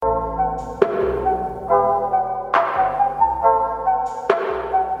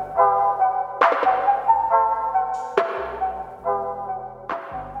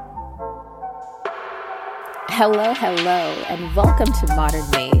Hello, and welcome to Modern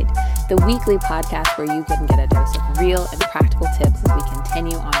Made, the weekly podcast where you can get a dose of real and practical tips as we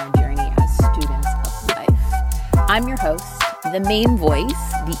continue on our journey as students of life. I'm your host, the main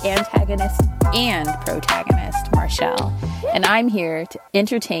voice, the antagonist and protagonist, Marshall, and I'm here to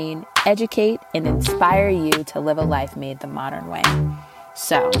entertain, educate, and inspire you to live a life made the modern way.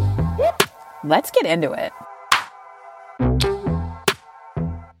 So, let's get into it.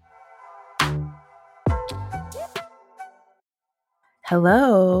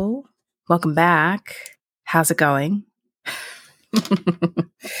 Hello, welcome back. How's it going?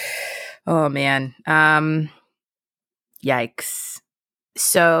 Oh man, yikes.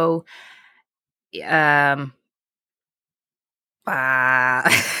 So, you know what?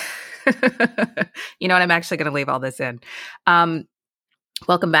 I'm actually going to leave all this in.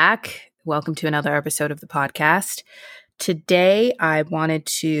 Welcome back. Welcome to another episode of the podcast. Today, I wanted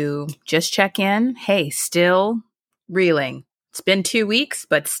to just check in. Hey, still reeling. It's been 2 weeks,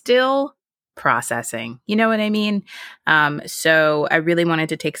 but still processing. You know what I mean? So I really wanted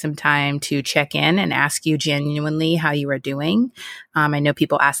to take some time to check in and ask you genuinely how you are doing. I know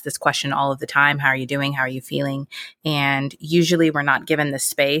people ask this question all of the time. How are you doing? How are you feeling? And usually we're not given the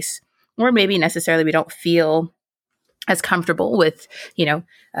space, or maybe necessarily we don't feel as comfortable with,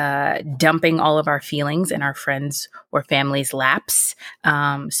 dumping all of our feelings in our friends' or family's laps.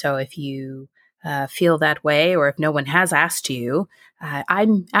 So if you feel that way, or if no one has asked you,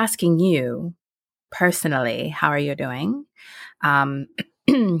 I'm asking you personally, how are you doing?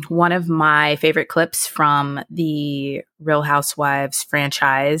 One of my favorite clips from the Real Housewives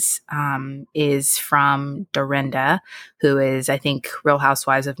franchise is from Dorinda, who is, I think, Real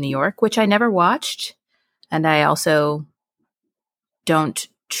Housewives of New York, which I never watched. And I also don't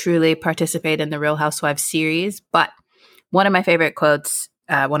truly participate in the Real Housewives series. But one of my favorite quotes,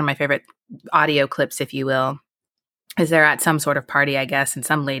 one of my favorite audio clips, if you will, is they're at some sort of party, I guess, and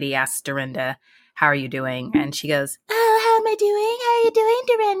some lady asks Dorinda, how are you doing? And she goes, oh, how am I doing? How are you doing,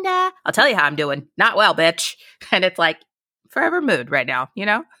 Dorinda? I'll tell you how I'm doing. Not well, bitch. And it's like forever mood right now, you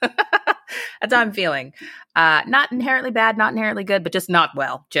know? That's how I'm feeling. Not inherently bad, not inherently good, but just not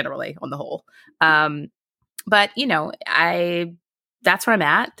well, generally, on the whole. But, that's where I'm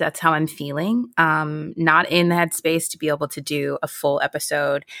at. That's how I'm feeling. Not in the headspace to be able to do a full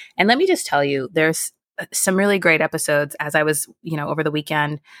episode. And let me just tell you, there's some really great episodes as I was, over the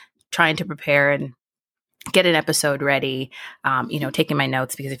weekend trying to prepare and get an episode ready, taking my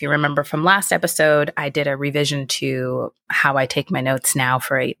notes. Because if you remember from last episode, I did a revision to how I take my notes now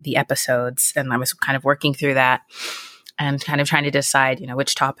for the episodes. And I was kind of working through that and kind of trying to decide,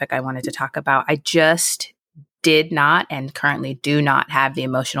 which topic I wanted to talk about. I just did not and currently do not have the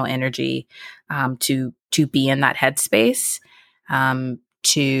emotional energy to be in that headspace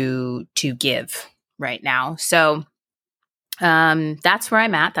to give right now. So that's where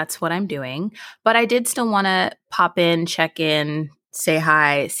I'm at. That's what I'm doing. But I did still want to pop in, check in, say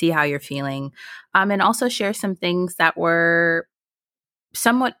hi, see how you're feeling, and also share some things that were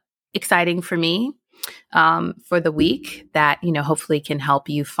somewhat exciting for me for the week that, hopefully can help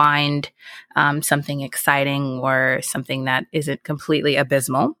you find something exciting or something that isn't completely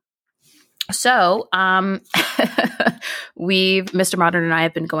abysmal. So Mr. Modern and I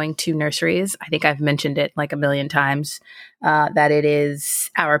have been going to nurseries. I think I've mentioned it like a million times, that it is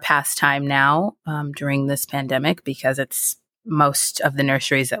our pastime now during this pandemic, because it's most of the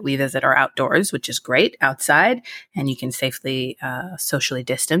nurseries that we visit are outdoors, which is great, outside, and you can safely socially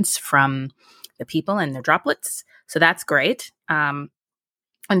distance from the people and their droplets. So that's great. And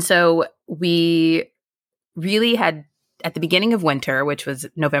so we really had, at the beginning of winter, which was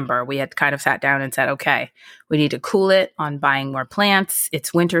November, we had kind of sat down and said, okay, we need to cool it on buying more plants.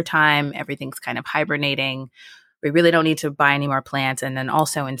 It's winter time. Everything's kind of hibernating. We really don't need to buy any more plants. And then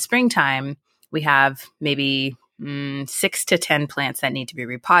also in springtime, we have maybe 6 to 10 plants that need to be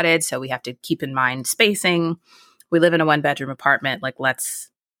repotted. So we have to keep in mind spacing. We live in a 1-bedroom apartment. Like, let's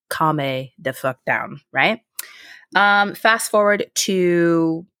calm the fuck down, right? Fast forward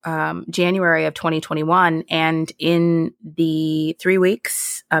to January of 2021, and in the 3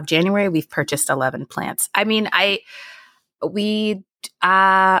 weeks of January, we've purchased 11 plants. I mean,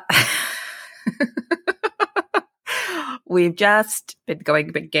 we've just been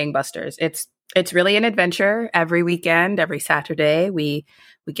going big gangbusters. It's really an adventure. Every weekend, every Saturday, we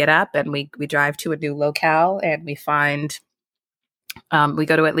get up and we drive to a new locale, and we find we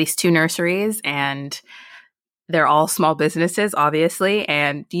go to at least 2 nurseries, and they're all small businesses, obviously.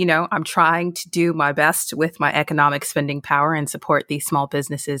 And, I'm trying to do my best with my economic spending power and support these small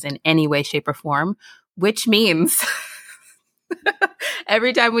businesses in any way, shape, or form, which means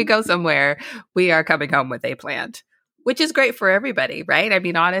Every time we go somewhere, we are coming home with a plant, which is great for everybody, right? I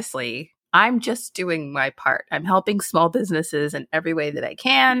mean, honestly, I'm just doing my part. I'm helping small businesses in every way that I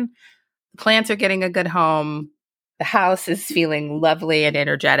can. The plants are getting a good home. The house is feeling lovely and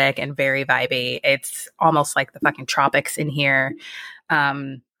energetic and very vibey. It's almost like the fucking tropics in here.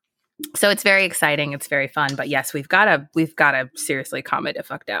 So it's very exciting. It's very fun. But yes, we've got to seriously calm it the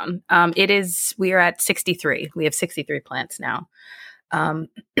fuck down. We are at 63. We have 63 plants now,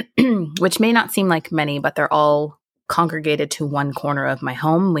 which may not seem like many, but they're all congregated to one corner of my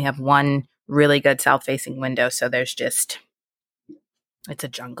home. We have one really good south facing window. So it's a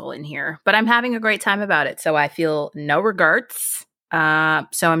jungle in here, but I'm having a great time about it. So I feel no regrets. So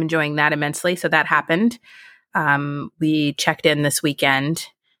I'm enjoying that immensely. So that happened. We checked in this weekend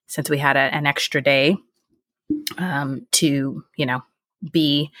since we had an extra day to,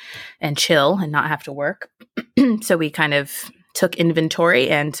 be and chill and not have to work. So we kind of took inventory,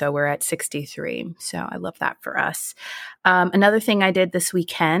 and so we're at 63. So I love that for us. Another thing I did this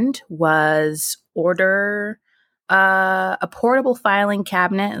weekend was order a portable filing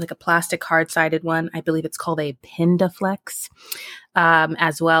cabinet, like a plastic hard-sided one. I believe it's called a Pindaflex,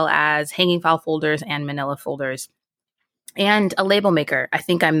 as well as hanging file folders and manila folders. And a label maker. I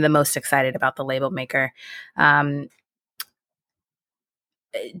think I'm the most excited about the label maker. I'm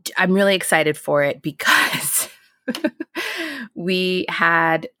really excited for it because we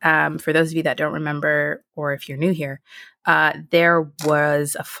had, for those of you that don't remember, or if you're new here, there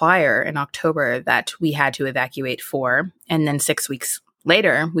was a fire in October that we had to evacuate for. And then 6 weeks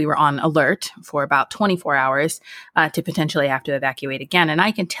later, we were on alert for about 24 hours to potentially have to evacuate again. And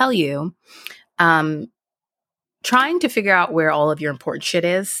I can tell you, trying to figure out where all of your important shit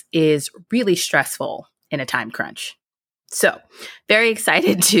is really stressful in a time crunch. So very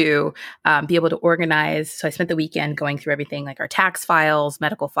excited to be able to organize. So I spent the weekend going through everything, like our tax files,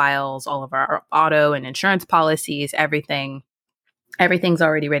 medical files, all of our auto and insurance policies, everything. Everything's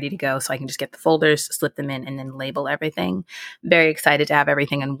already ready to go. So I can just get the folders, slip them in, and then label everything. Very excited to have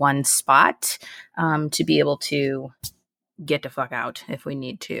everything in one spot to be able to get the fuck out if we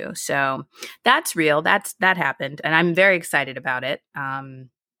need to. So that's real. That happened. And I'm very excited about it.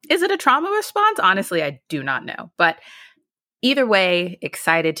 Is it a trauma response? Honestly, I do not know. But either way,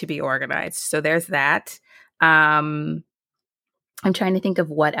 excited to be organized. So there's that. I'm trying to think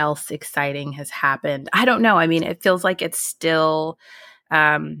of what else exciting has happened. I don't know. I mean, it feels like it's still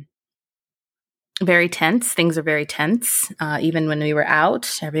very tense. Things are very tense. Even when we were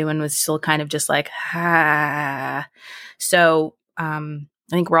out, everyone was still kind of just like, ah. So I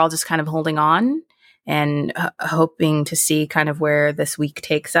think we're all just kind of holding on and hoping to see kind of where this week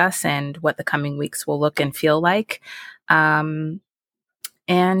takes us and what the coming weeks will look and feel like. And,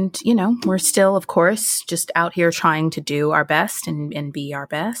 we're still, of course, just out here trying to do our best and be our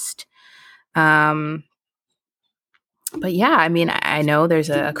best. But yeah, I mean, I know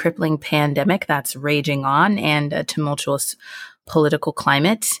there's a crippling pandemic that's raging on and a tumultuous political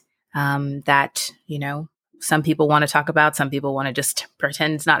climate that, some people want to talk about. Some people want to just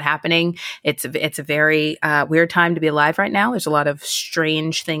pretend it's not happening. It's a very weird time to be alive right now. There's a lot of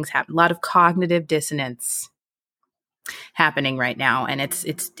strange things happening, a lot of cognitive dissonance happening right now. And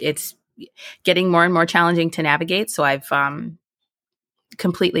it's getting more and more challenging to navigate. So I've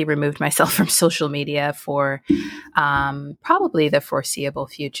completely removed myself from social media for probably the foreseeable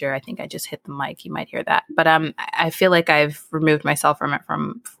future. I think I just hit the mic. You might hear that. But I feel like I've removed myself from it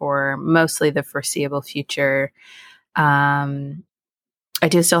for mostly the foreseeable future. I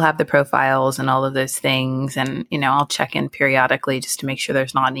do still have the profiles and all of those things. And, I'll check in periodically just to make sure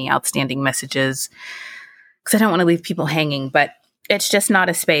there's not any outstanding messages because I don't want to leave people hanging. But it's just not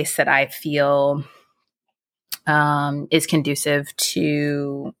a space that I feel is conducive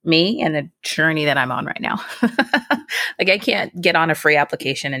to me and the journey that I'm on right now. Like I can't get on a free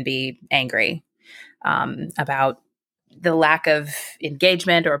application and be angry about the lack of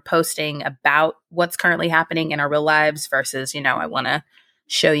engagement or posting about what's currently happening in our real lives versus, I want to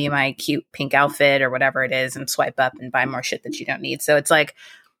show you my cute pink outfit or whatever it is and swipe up and buy more shit that you don't need. So it's like,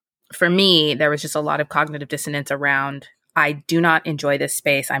 for me, there was just a lot of cognitive dissonance around I do not enjoy this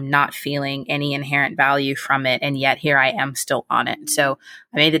space. I'm not feeling any inherent value from it. And yet here I am still on it. So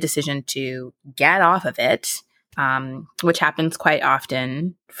I made the decision to get off of it, which happens quite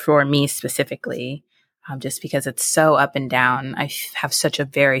often for me specifically, just because it's so up and down. I have such a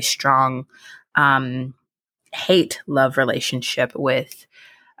very strong hate-love relationship with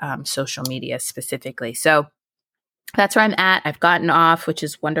social media specifically. So that's where I'm at. I've gotten off, which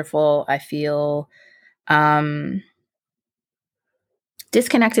is wonderful. I feel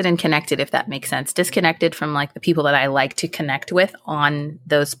disconnected and connected, if that makes sense. Disconnected from like the people that I like to connect with on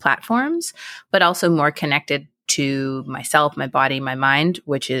those platforms, but also more connected to myself, my body, my mind,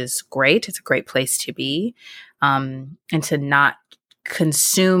 which is great. It's a great place to be. And to not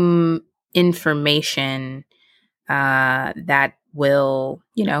consume information that will,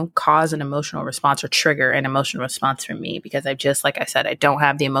 cause an emotional response or trigger an emotional response from me, because like I said, I don't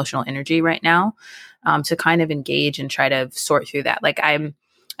have the emotional energy right now to kind of engage and try to sort through that. Like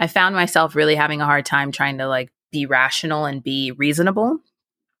I found myself really having a hard time trying to like be rational and be reasonable,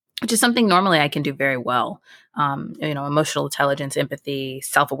 which is something normally I can do very well. Emotional intelligence, empathy,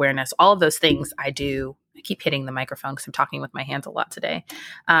 self-awareness, all of those things I do. I keep hitting the microphone because I'm talking with my hands a lot today.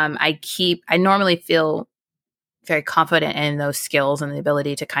 I normally feel very confident in those skills and the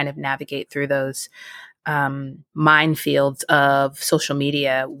ability to kind of navigate through those minefields of social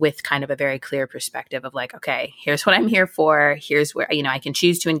media with kind of a very clear perspective of like, okay, here's what I'm here for. Here's where, I can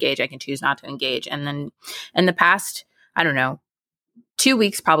choose to engage. I can choose not to engage. And then in the past, I don't know, 2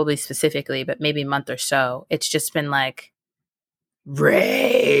 weeks probably specifically, but maybe a month or so, it's just been like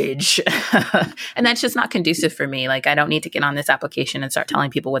rage. And that's just not conducive for me. Like I don't need to get on this application and start telling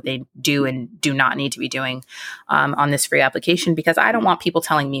people what they do and do not need to be doing on this free application, because I don't want people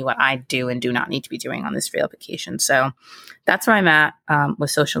telling me what I do and do not need to be doing on this free application. So that's where I'm at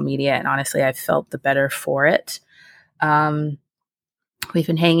with social media. And honestly, I've felt the better for it. We've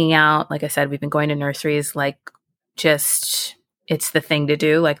been hanging out. Like I said, we've been going to nurseries, like just it's the thing to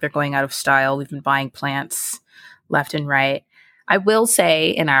do. Like they're going out of style. We've been buying plants left and right. I will say,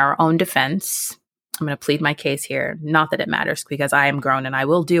 in our own defense, I'm going to plead my case here. Not that it matters, because I am grown and I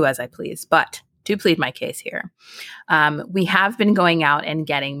will do as I please, but to plead my case here, we have been going out and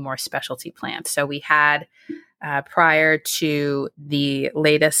getting more specialty plants. So we had, prior to the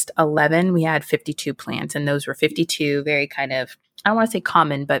latest 11, we had 52 plants, and those were 52 very kind of, I don't want to say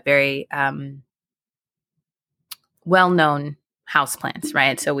common, but very well-known house plants,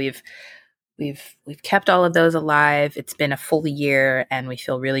 right? So we've kept all of those alive. It's been a full year and we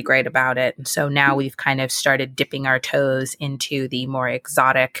feel really great about it. And so now we've kind of started dipping our toes into the more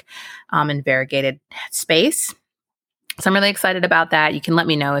exotic and variegated space. So I'm really excited about that. You can let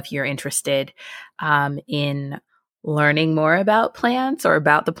me know if you're interested in learning more about plants or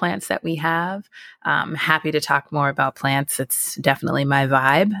about the plants that we have. I'm happy to talk more about plants. It's definitely my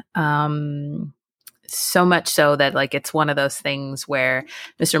vibe. So much so that like it's one of those things where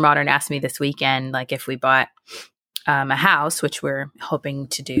Mr. Modern asked me this weekend, like if we bought a house, which we're hoping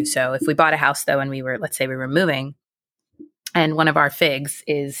to do. So if we bought a house though, and let's say we were moving, and one of our figs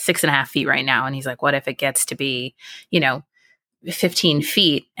is 6.5 feet right now, and he's like, what if it gets to be, 15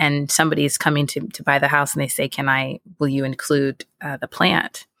 feet, and somebody's coming to buy the house, and they say, will you include the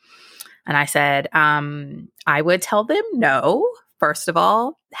plant? And I said, I would tell them no. First of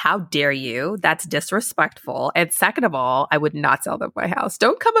all, how dare you? That's disrespectful. And second of all, I would not sell them my house.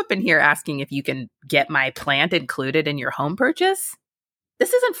 Don't come up in here asking if you can get my plant included in your home purchase.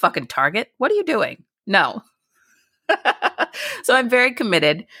 This isn't fucking Target. What are you doing? No. So I'm very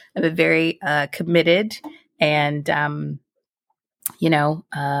committed. I'm a very committed and,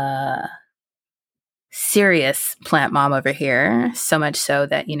 serious plant mom over here. So much so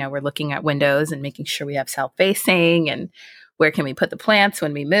that, we're looking at windows and making sure we have south-facing and where can we put the plants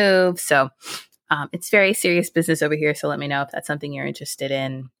when we move? So it's very serious business over here. So let me know if that's something you're interested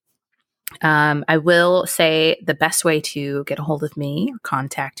in. I will say the best way to get a hold of me or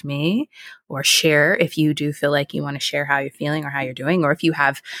contact me or share, if you do feel like you want to share how you're feeling or how you're doing, or if you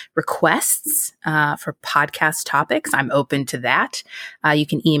have requests for podcast topics, I'm open to that. You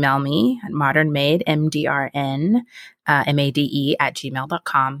can email me at modernmade, MDRN, MADE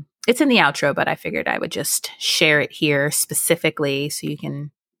 @gmail.com. It's in the outro, but I figured I would just share it here specifically so you can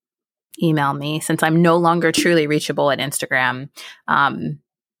email me. Since I'm no longer truly reachable at Instagram,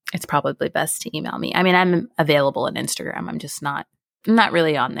 it's probably best to email me. I mean, I'm available at Instagram. I'm just not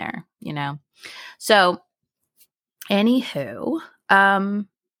really on there, So anywho,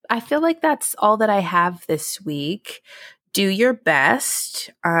 I feel like that's all that I have this week. Do your best.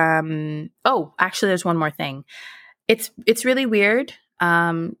 Oh, actually, there's one more thing. It's really weird.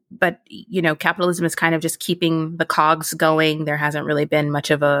 But capitalism is kind of just keeping the cogs going. There hasn't really been much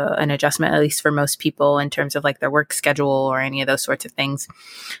of an adjustment, at least for most people, in terms of like their work schedule or any of those sorts of things.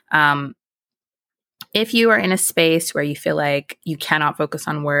 If you are in a space where you feel like you cannot focus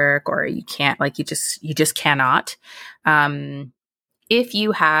on work, or you can't, like you just cannot, if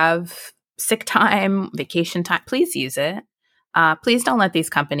you have sick time, vacation time, please use it. Please don't let these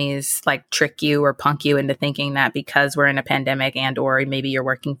companies like trick you or punk you into thinking that because we're in a pandemic and or maybe you're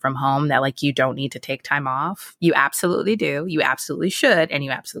working from home that like you don't need to take time off. You absolutely do. You absolutely should. And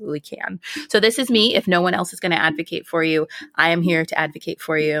you absolutely can. So this is me. If no one else is going to advocate for you, I am here to advocate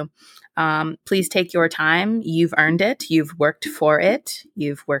for you. Please take your time. You've earned it. You've worked for it.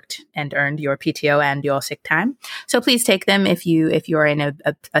 You've worked and earned your PTO and your sick time. So please take them if you're in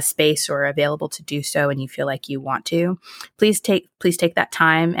a space or available to do so and you feel like you want to. Please take that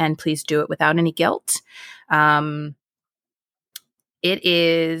time and please do it without any guilt. It's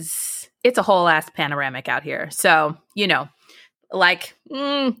a whole ass panoramic out here. So,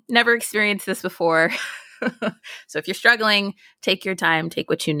 never experienced this before. So if you're struggling, take your time,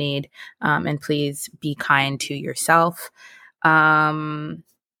 take what you need, and please be kind to yourself. And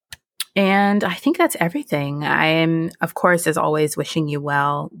I think that's everything. I am, of course, as always, wishing you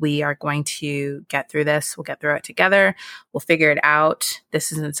well. We are going to get through this. We'll get through it together. We'll figure it out.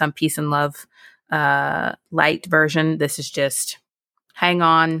 This isn't some peace and love light version. This is just hang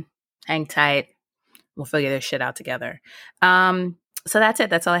on, hang tight. We'll figure this shit out together. So that's it.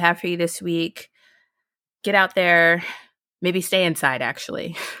 That's all I have for you this week. Get out there, maybe stay inside,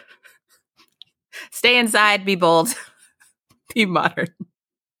 actually. Stay inside, be bold, be modern.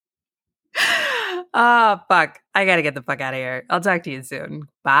 Oh, fuck. I gotta get the fuck out of here. I'll talk to you soon.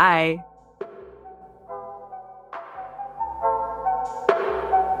 Bye.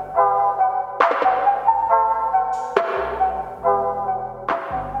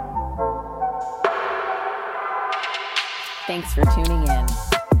 Thanks for tuning in.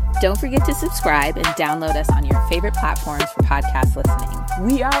 Don't forget to subscribe and download us on your favorite platforms for podcast listening.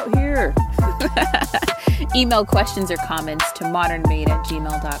 We out here. Email questions or comments to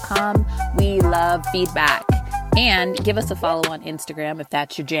modernmaid@gmail.com. We love feedback. And give us a follow on Instagram if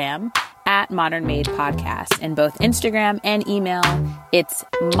that's your jam, @ModernMaidPodcast. In both Instagram and email, it's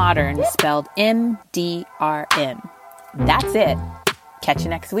modern, spelled MDRN. That's it. Catch you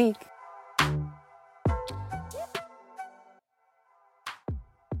next week.